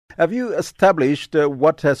Have you established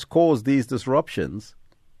what has caused these disruptions?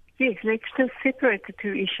 Yes, let's just separate the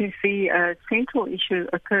two issues. The central issue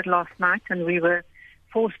occurred last night, and we were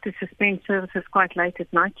forced to suspend services quite late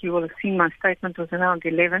at night. You will have seen my statement was around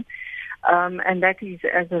 11. And that is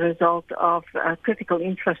as a result of critical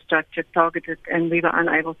infrastructure targeted, and we were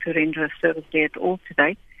unable to render a service there at all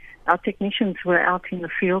today. Our technicians were out in the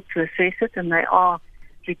field to assess it, and they are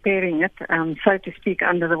repairing it, so to speak,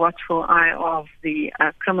 under the watchful eye of the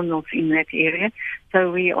criminals in that area.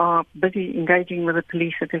 So we are busy engaging with the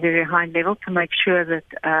police at a very high level to make sure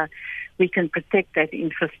that we can protect that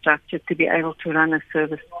infrastructure to be able to run a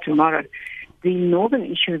service tomorrow. The northern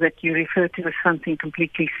issue that you refer to is something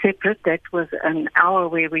completely separate. That was an hour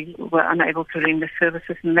where we were unable to render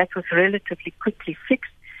services, and that was relatively quickly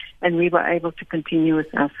fixed, and we were able to continue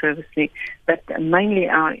with our service there. But mainly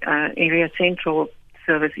our area central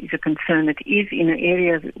service is a concern. It is in an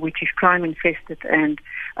area which is crime infested and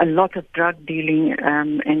a lot of drug dealing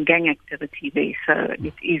and gang activity there. So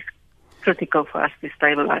it is critical for us to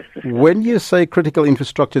stabilize this. When you say critical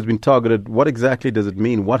infrastructure has been targeted, what exactly does it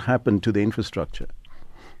mean? What happened to the infrastructure?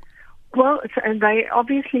 Well, they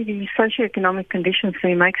obviously, the socioeconomic conditions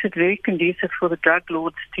there makes it very conducive for the drug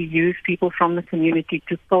lords to use people from the community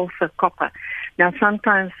to pilfer copper. Now,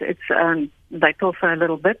 sometimes it's they pilfer a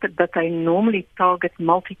little bit, but they normally target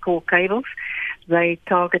multi-core cables. They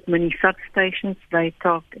target mini substations. They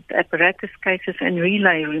target apparatus cases and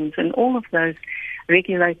relay rooms, and all of those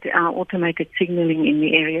regulate our automated signaling in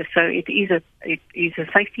the area. So it is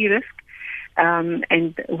a safety risk,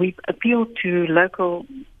 and we appeal to local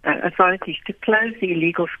authorities to close the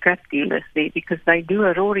illegal scrap dealers there, because they do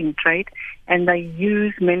a roaring trade and they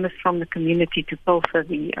use members from the community to pilfer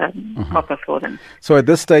the copper for them. So at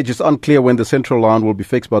this stage, it's unclear when the central line will be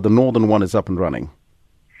fixed, but the northern one is up and running.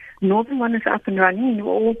 Northern one is up and running, and if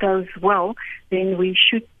all goes well, then we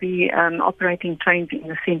should be operating trains in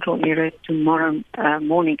the central area tomorrow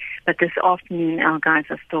morning. But this afternoon, our guys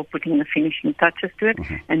are still putting the finishing touches to it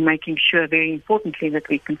and making sure, very importantly, that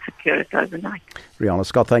we can secure it overnight. Rihanna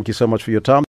Scott, thank you so much for your time.